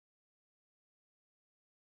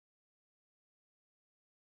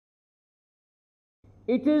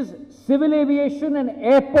It is civil aviation and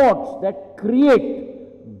airports that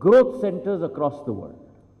create growth centers across the world.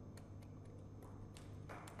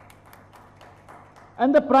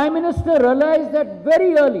 And the Prime Minister realized that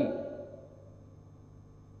very early,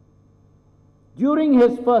 during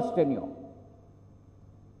his first tenure.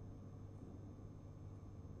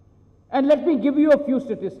 And let me give you a few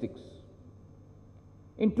statistics.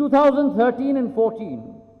 In 2013 and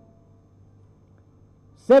 14,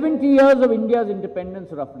 70 years of India's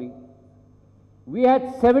independence roughly, we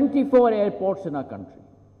had 74 airports in our country.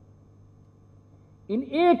 In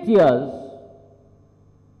 8 years,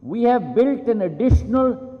 we have built an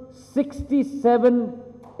additional 67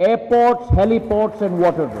 airports, heliports and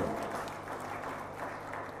water roads.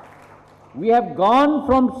 We have gone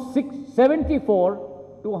from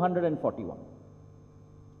 74 to 141.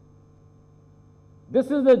 This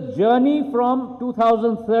is the journey from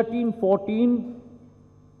 2013-14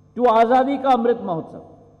 to Azadi Ka Amrit Mahotsav.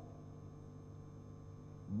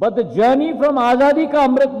 But the journey from Azadi Ka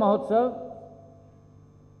Amrit Mahotsav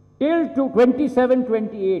till to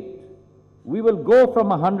 27-28, we will go from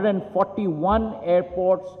 141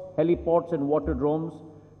 airports, heliports and waterdromes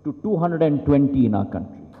to 220 in our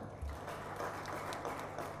country.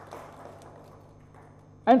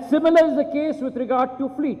 And similar is the case with regard to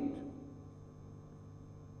fleet.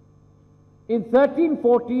 In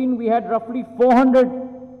 13-14, we had roughly 400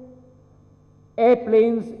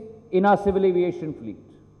 airplanes in our civil aviation fleet.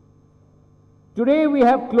 Today, we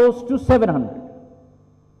have close to 700.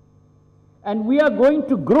 And we are going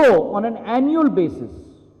to grow on an annual basis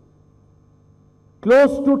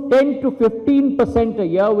close to 10 to 15% a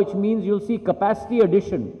year, which means you'll see capacity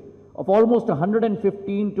addition of almost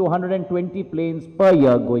 115 to 120 planes per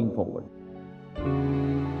year going forward.